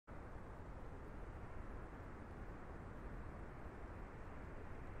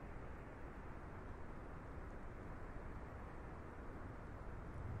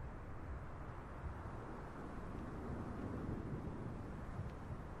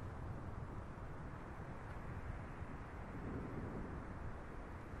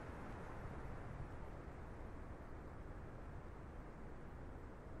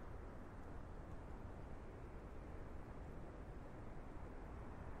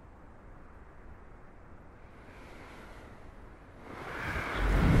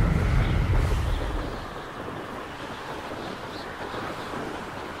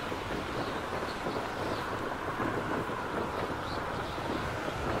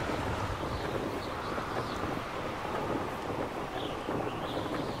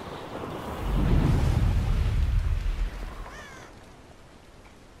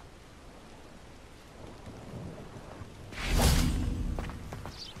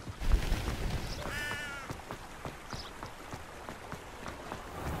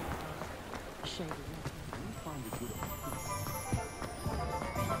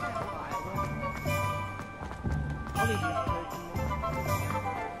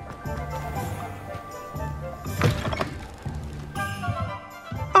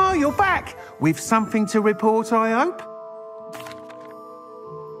Oh, you're back! With something to report, I hope?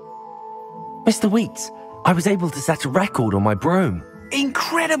 Mr. Weeks, I was able to set a record on my broom.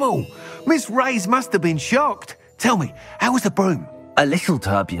 Incredible! Miss Ray's must have been shocked. Tell me, how was the broom? A little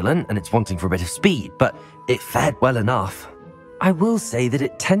turbulent and it's wanting for a bit of speed, but it fared well enough. I will say that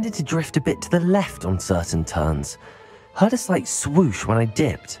it tended to drift a bit to the left on certain turns. Heard a slight swoosh when I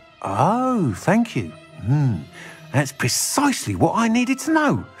dipped. Oh, thank you. That's precisely what I needed to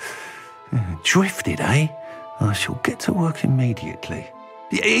know. Drifted, eh? I shall get to work immediately.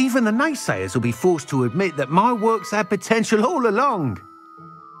 Even the naysayers will be forced to admit that my work's had potential all along.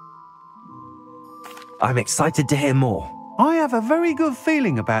 I'm excited to hear more. I have a very good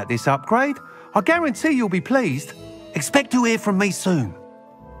feeling about this upgrade. I guarantee you'll be pleased. Expect to hear from me soon.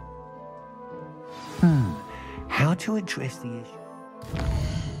 How to address the issue?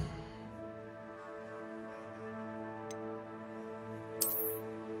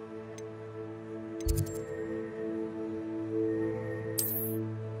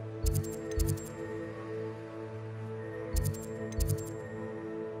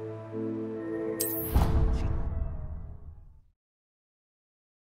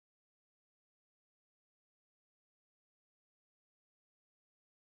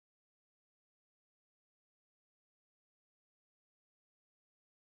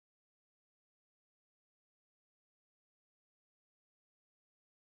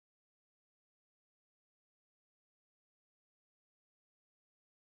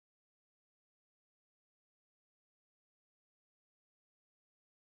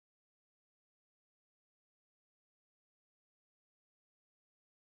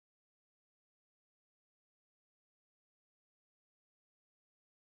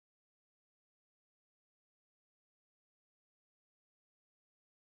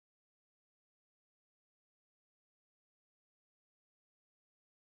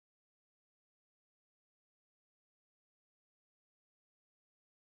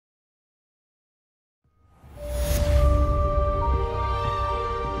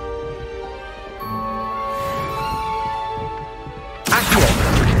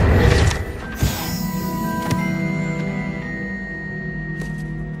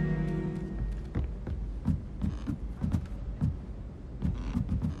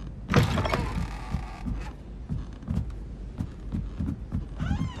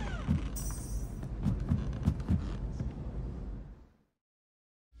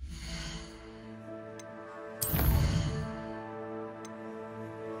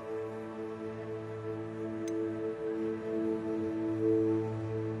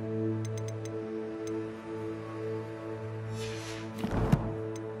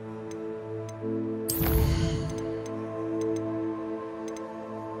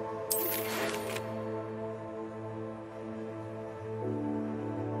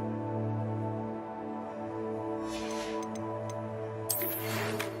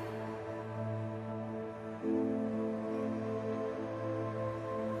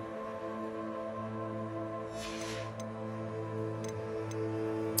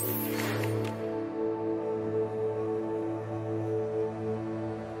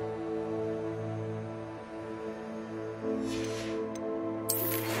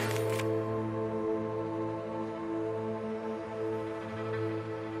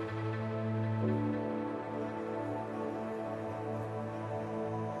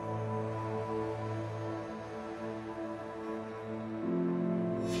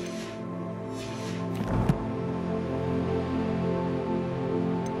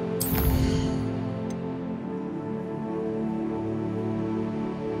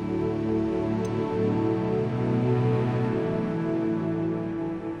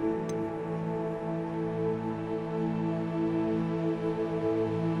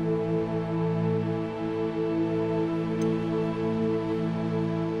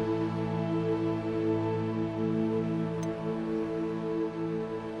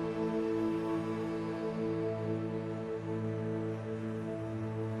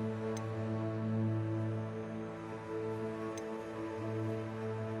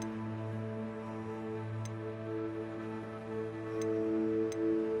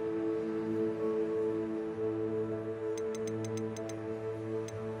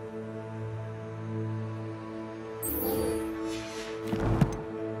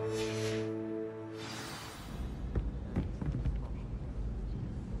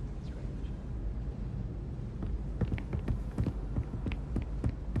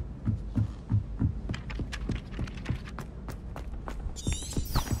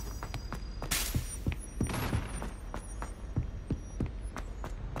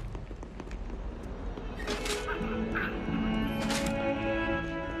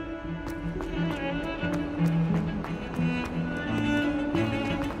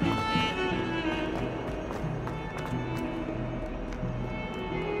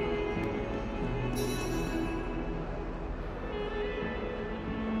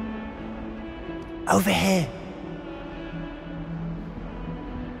 Over here.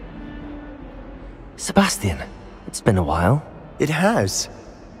 Sebastian, it's been a while. It has.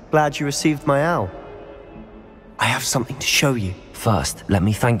 Glad you received my owl. I have something to show you. First, let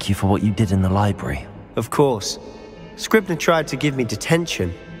me thank you for what you did in the library. Of course. Scribner tried to give me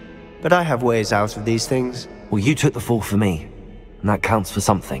detention, but I have ways out of these things. Well, you took the fall for me, and that counts for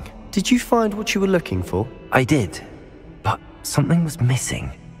something. Did you find what you were looking for? I did, but something was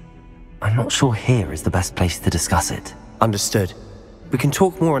missing. I'm not sure here is the best place to discuss it. Understood. We can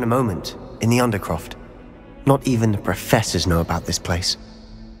talk more in a moment, in the Undercroft. Not even the professors know about this place.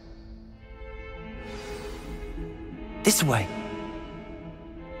 This way.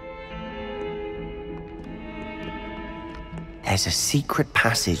 There's a secret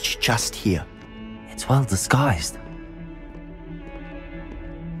passage just here. It's well disguised.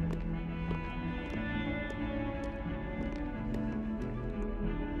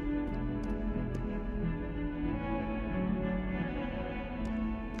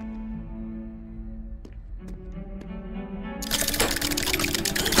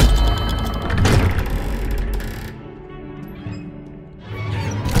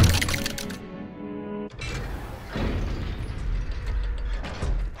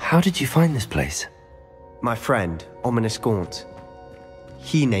 How did you find this place? My friend, Ominous Gaunt.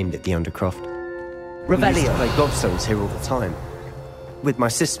 He named it the Undercroft. Revelio. We used to play gobstones here all the time. With my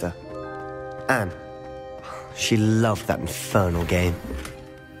sister, Anne. She loved that infernal game.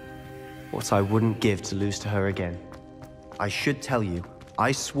 What I wouldn't give to lose to her again. I should tell you,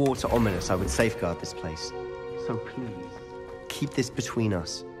 I swore to Ominous I would safeguard this place. So please, keep this between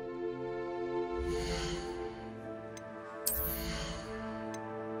us.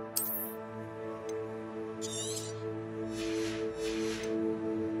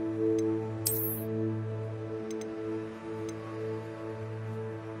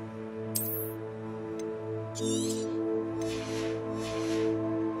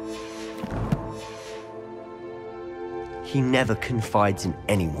 He never confides in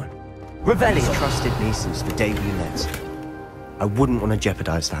anyone. Revelio. He's trusted me since the day we met. I wouldn't want to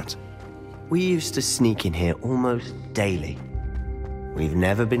jeopardize that. We used to sneak in here almost daily. We've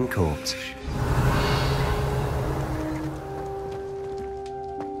never been caught.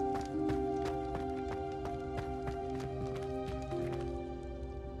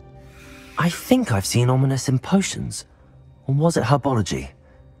 I think I've seen Ominous in potions. Or was it herbology?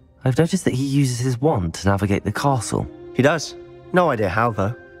 I've noticed that he uses his wand to navigate the castle. He does. No idea how,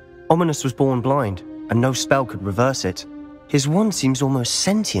 though. Ominous was born blind, and no spell could reverse it. His wand seems almost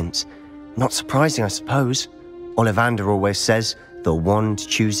sentient. Not surprising, I suppose. Ollivander always says, the wand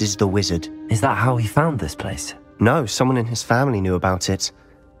chooses the wizard. Is that how he found this place? No, someone in his family knew about it.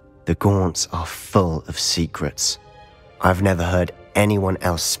 The Gaunts are full of secrets. I've never heard anyone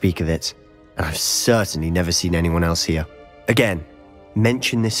else speak of it, and I've certainly never seen anyone else here. Again,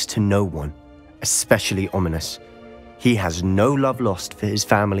 mention this to no one, especially Ominous. He has no love lost for his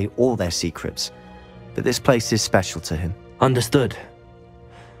family or their secrets, but this place is special to him. Understood.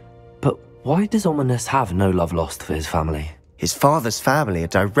 But why does Ominous have no love lost for his family? His father's family are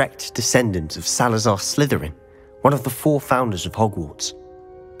direct descendants of Salazar Slytherin, one of the 4 founders of Hogwarts.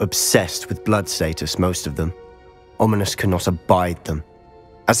 Obsessed with blood status, most of them. Ominous cannot abide them,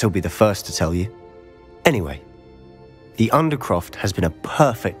 as he'll be the first to tell you. Anyway, the Undercroft has been a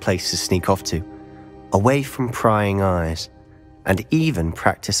perfect place to sneak off to, away from prying eyes, and even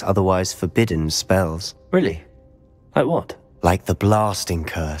practice otherwise forbidden spells. Really? Like what? Like the blasting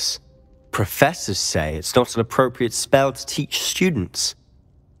curse. Professors say it's not an appropriate spell to teach students.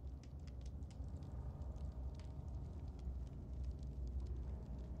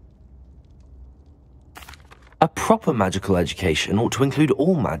 A proper magical education ought to include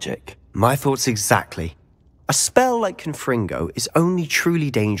all magic. My thoughts exactly. A spell like Confringo is only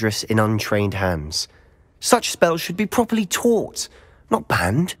truly dangerous in untrained hands. Such spells should be properly taught, not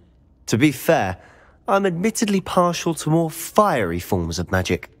banned. To be fair, I'm admittedly partial to more fiery forms of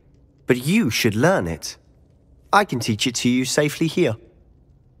magic. But you should learn it. I can teach it to you safely here.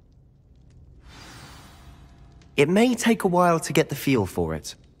 It may take a while to get the feel for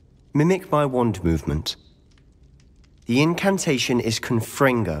it. Mimic my wand movement. The incantation is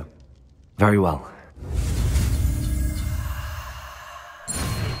Confringo. Very well.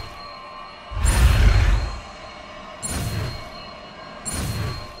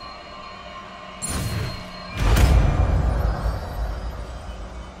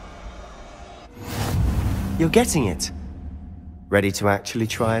 You're getting it. Ready to actually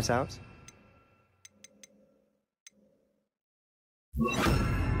try it out?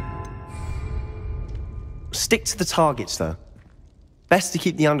 Stick to the targets, though. Best to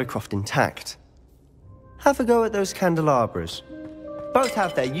keep the Undercroft intact. Have a go at those candelabras. Both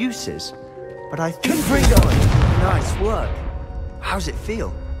have their uses, but I think... Confringo! Nice work. How's it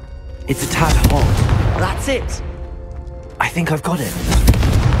feel? It's a tad hot. That's it. I think I've got it.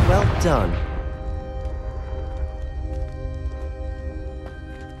 Well done.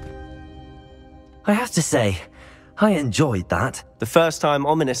 I have to say, I enjoyed that. The first time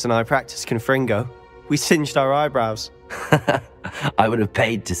Ominous and I practiced Confringo, we singed our eyebrows. I would have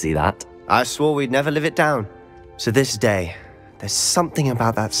paid to see that. I swore we'd never live it down. So this day, there's something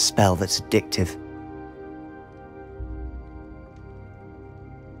about that spell that's addictive.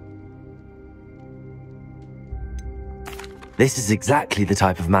 This is exactly the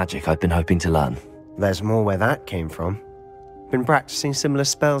type of magic I've been hoping to learn. There's more where that came from. Been practicing similar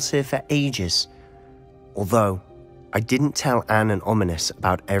spells here for ages. Although, I didn't tell Anne and Ominous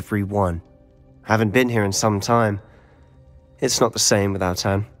about every one. Haven't been here in some time. It's not the same without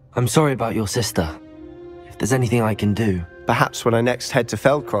Anne. I'm sorry about your sister. If there's anything I can do... Perhaps when I next head to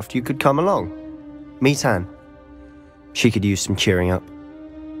Feldcroft, you could come along. Meet Anne. She could use some cheering up.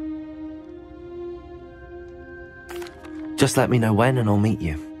 Just let me know when and I'll meet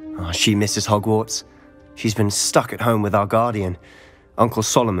you. Oh, she misses Hogwarts. She's been stuck at home with our guardian, Uncle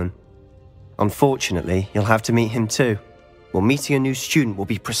Solomon. Unfortunately, you'll have to meet him too. Well, meeting a new student will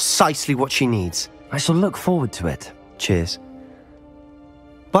be precisely what she needs. I shall look forward to it. Cheers.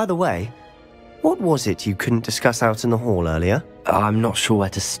 By the way, what was it you couldn't discuss out in the hall earlier? I'm not sure where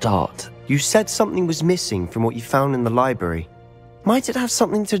to start. You said something was missing from what you found in the library. Might it have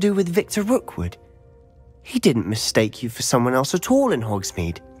something to do with Victor Rookwood? He didn't mistake you for someone else at all in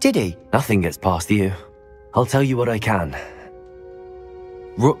Hogsmeade, did he? Nothing gets past you. I'll tell you what I can.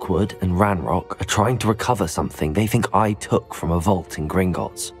 Rookwood and Ranrock are trying to recover something they think I took from a vault in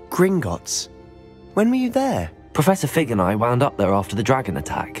Gringotts. Gringotts? When were you there? Professor Fig and I wound up there after the dragon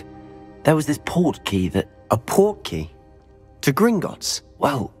attack. There was this port key that... A port key? To Gringotts?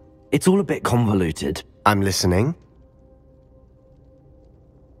 Well, it's all a bit convoluted. I'm listening.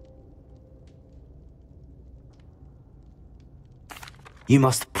 You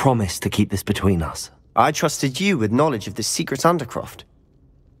must promise to keep this between us. I trusted you with knowledge of the secret Undercroft.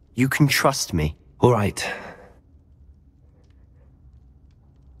 You can trust me. All right.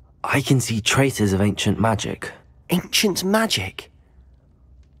 I can see traces of ancient magic. Ancient magic?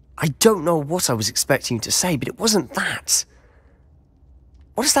 I don't know what I was expecting you to say, but it wasn't that.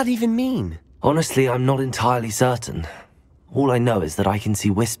 What does that even mean? Honestly, I'm not entirely certain. All I know is that I can see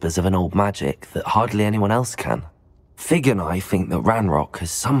whispers of an old magic that hardly anyone else can. Fig and I think that Ranrock has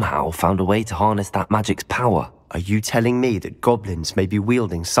somehow found a way to harness that magic's power. Are you telling me that goblins may be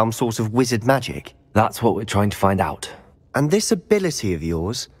wielding some sort of wizard magic? That's what we're trying to find out. And this ability of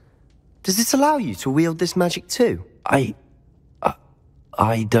yours, does it allow you to wield this magic too?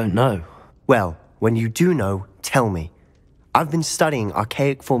 I don't know. Well, when you do know, tell me. I've been studying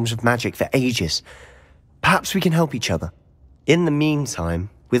archaic forms of magic for ages. Perhaps we can help each other. In the meantime,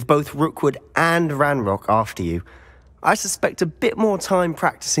 with both Rookwood and Ranrock after you, I suspect a bit more time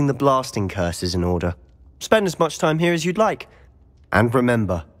practicing the blasting curse is in order. Spend as much time here as you'd like. And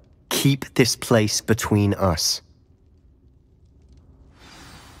remember, keep this place between us.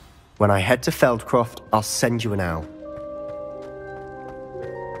 When I head to Feldcroft, I'll send you an owl.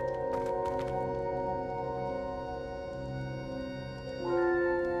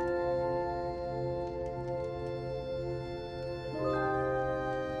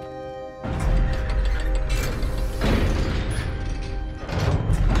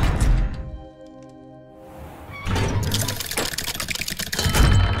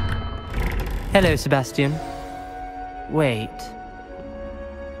 Hello, Sebastian. Wait.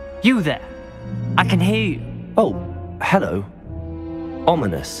 You there? I can hear you. Oh, hello.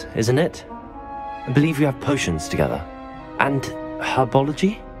 Ominous, isn't it? I believe we have potions together. And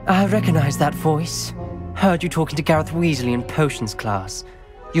herbology? I recognize that voice. Heard you talking to Gareth Weasley in potions class.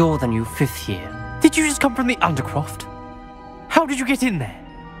 You're the new 5th year. Did you just come from the Undercroft? How did you get in there?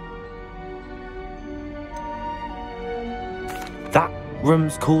 That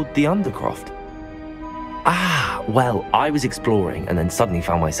room's called the Undercroft. Ah, well, I was exploring and then suddenly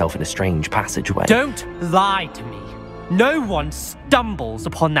found myself in a strange passageway. Don't lie to me. No one stumbles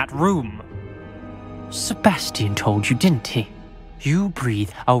upon that room. Sebastian told you, didn't he? You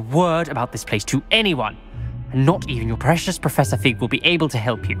breathe a word about this place to anyone, and not even your precious Professor Fig will be able to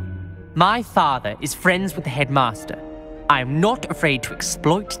help you. My father is friends with the headmaster. I am not afraid to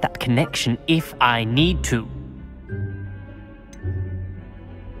exploit that connection if I need to.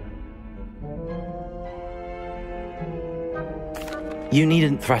 You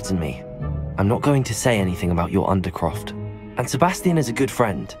needn't threaten me. I'm not going to say anything about your Undercroft. And Sebastian is a good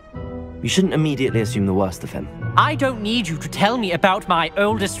friend. You shouldn't immediately assume the worst of him. I don't need you to tell me about my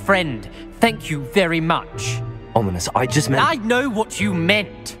oldest friend. Thank you very much. Ominous, I just meant... I know what you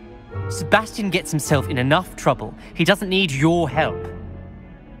meant. Sebastian gets himself in enough trouble. He doesn't need your help.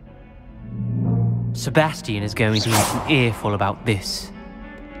 Sebastian is going to get an earful about this.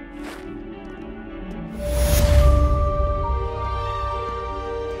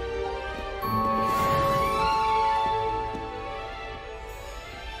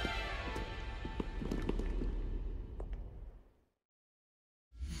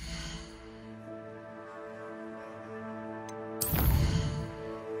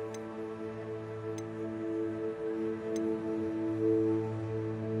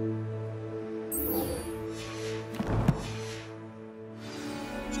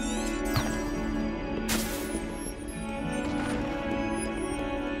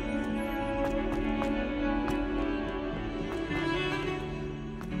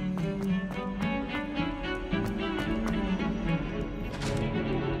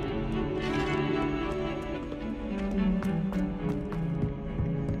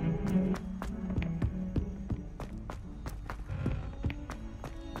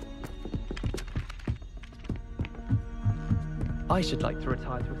 I should like to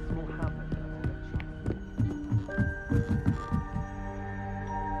retire to a small hamlet.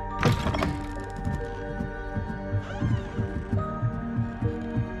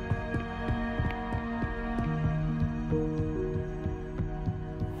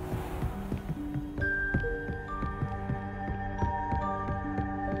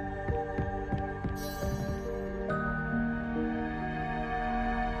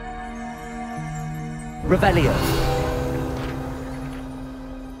 Revelio.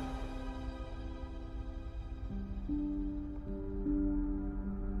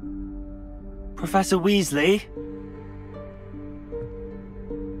 Professor Weasley?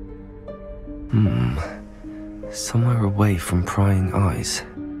 Somewhere away from prying eyes.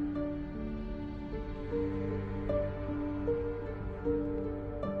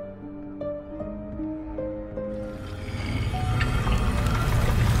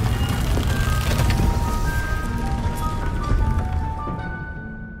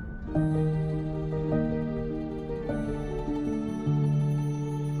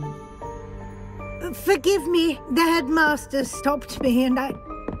 Forgive me, the headmaster stopped me and I...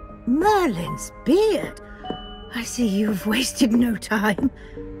 Merlin's beard! I see you've wasted no time.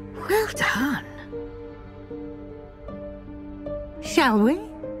 Well done. Shall we?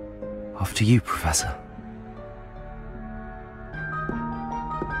 After you, Professor.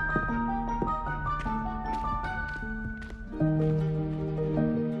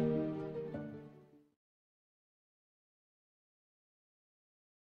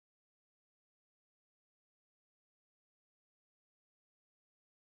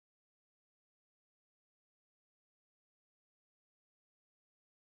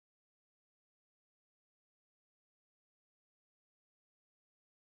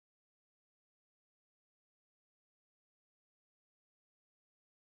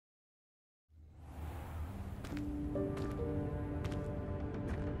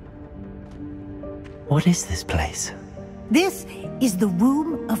 What is this place? This is the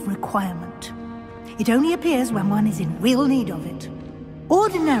Room of Requirement. It only appears when one is in real need of it.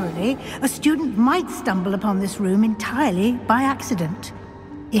 Ordinarily, a student might stumble upon this room entirely by accident.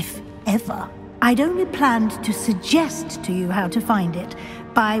 If ever. I'd only planned to suggest to you how to find it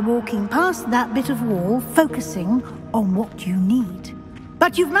by walking past that bit of wall, focusing on what you need.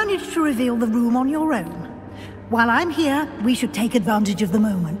 But you've managed to reveal the room on your own. While I'm here, we should take advantage of the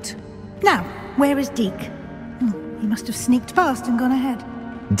moment. Now, where is Deke? He must have sneaked past and gone ahead.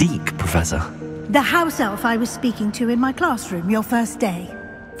 Deke, Professor. The house elf I was speaking to in my classroom your first day.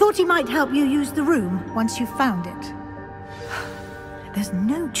 Thought he might help you use the room once you found it. There's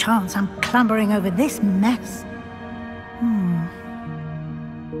no chance I'm clambering over this mess.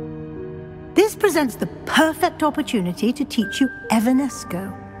 This presents the perfect opportunity to teach you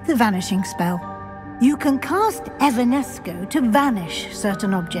Evanesco, the vanishing spell. You can cast Evanesco to vanish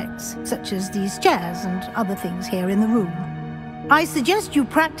certain objects, such as these chairs and other things here in the room. I suggest you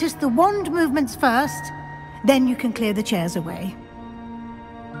practice the wand movements first, then you can clear the chairs away.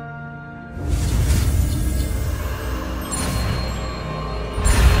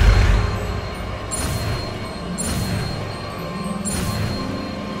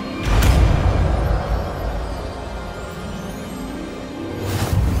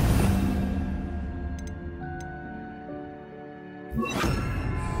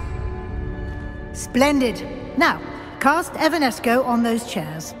 Splendid. Now, cast Evanesco on those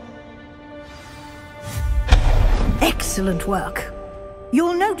chairs. Excellent work.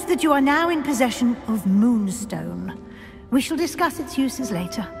 You'll note that you are now in possession of Moonstone. We shall discuss its uses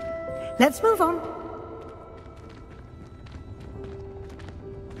later. Let's move on.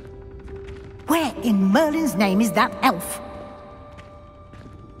 Where in Merlin's name is that elf?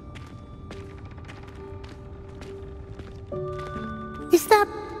 Is that...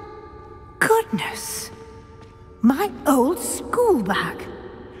 Goodness! My old school bag.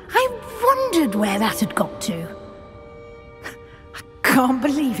 I wondered where that had got to. I can't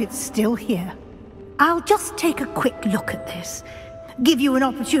believe it's still here. I'll just take a quick look at this. Give you an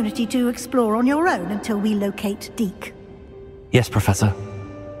opportunity to explore on your own until we locate Deke. Yes, Professor.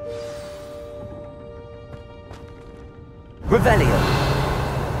 Revelio!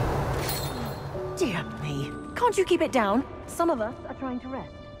 Dear me. Can't you keep it down? Some of us are trying to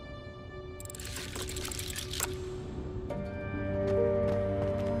rest.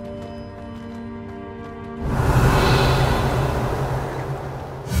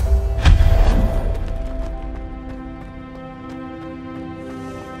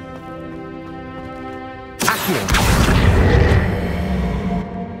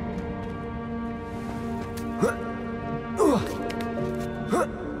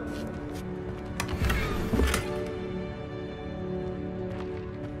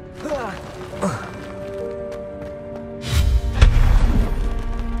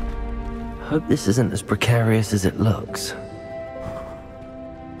 Hope this isn't as precarious as it looks.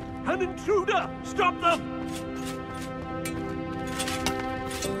 An intruder! Stop them!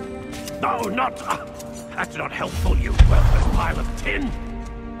 No, not... that's not helpful, you worthless pile of tin!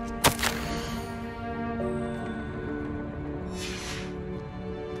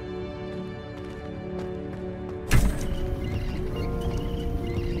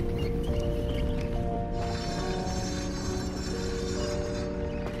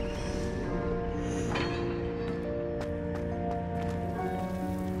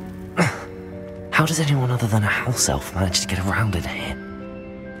 How does anyone other than a house elf manage to get around in here?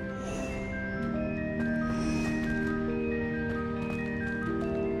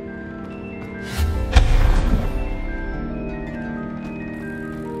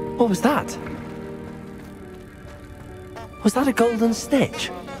 What was that? Was that a golden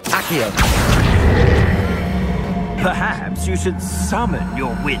snitch? Accio! Perhaps you should summon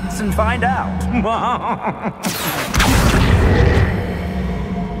your wits and find out.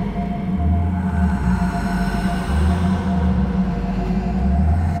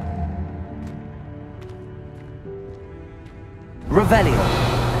 Revelio!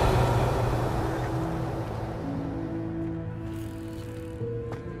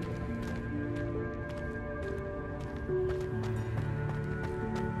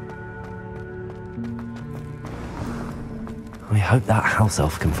 We hope that house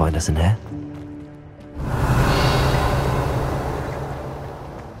elf can find us in here.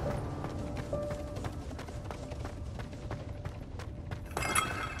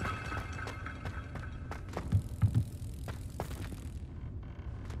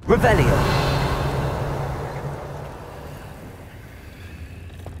 Revelio!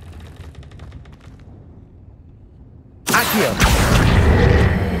 Accio!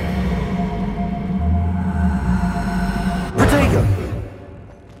 Protego!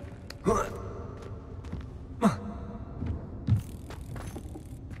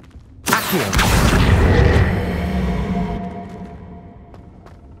 Accio!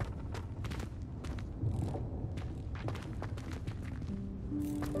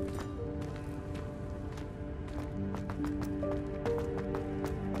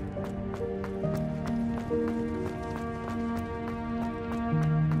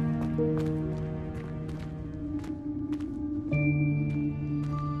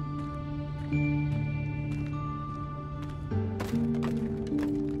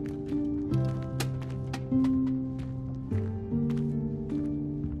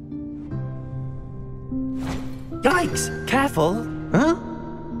 Yikes! Careful! Huh?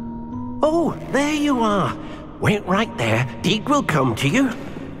 Oh, there you are. Wait right there. Deke will come to you.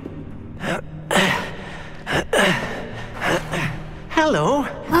 Hello.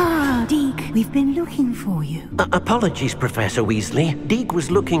 Ah, Deke, we've been looking for you. Apologies, Professor Weasley. Deke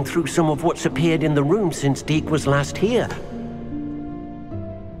was looking through some of what's appeared in the room since Deke was last here.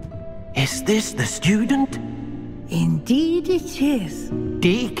 Is this the student? Indeed it is.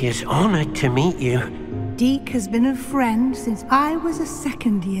 Deke is honored to meet you. Deke has been a friend since I was a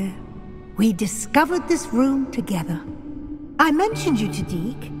second year. We discovered this room together. I mentioned you to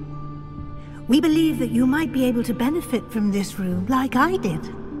Deke. We believe that you might be able to benefit from this room like I did.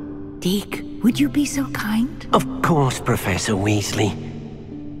 Deke, would you be so kind? Of course, Professor Weasley.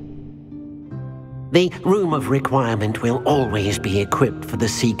 The Room of Requirement will always be equipped for the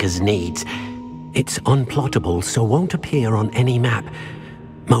Seeker's needs. It's unplottable, so won't appear on any map.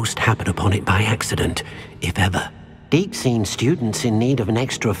 Most happen upon it by accident, if ever. Deep-seen students in need of an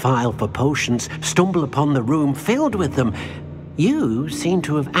extra file for potions stumble upon the room filled with them. You seem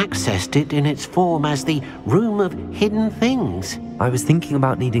to have accessed it in its form as the Room of Hidden Things. I was thinking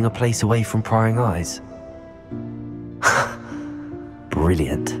about needing a place away from prying eyes.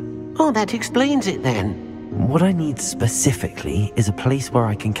 Brilliant. Oh, that explains it then. What I need specifically is a place where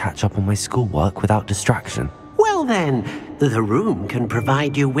I can catch up on my schoolwork without distraction. Well then, the room can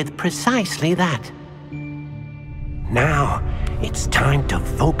provide you with precisely that. Now, it's time to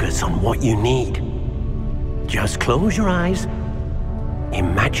focus on what you need. Just close your eyes.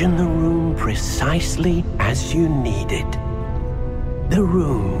 Imagine the room precisely as you need it. The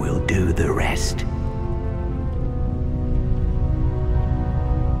room will do the rest.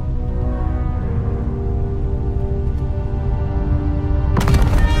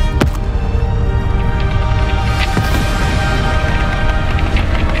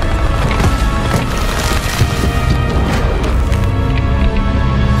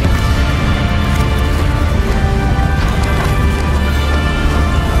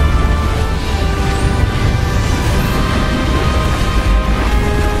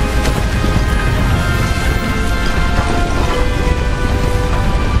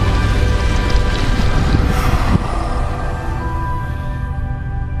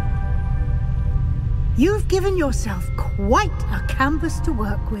 You've given yourself quite a canvas to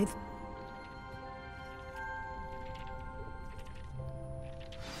work with.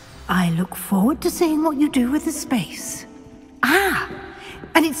 I look forward to seeing what you do with the space. Ah,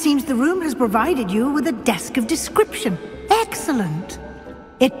 and it seems the room has provided you with a desk of description. Excellent.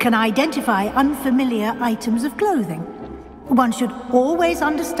 It can identify unfamiliar items of clothing. One should always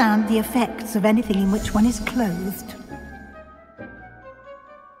understand the effects of anything in which one is clothed.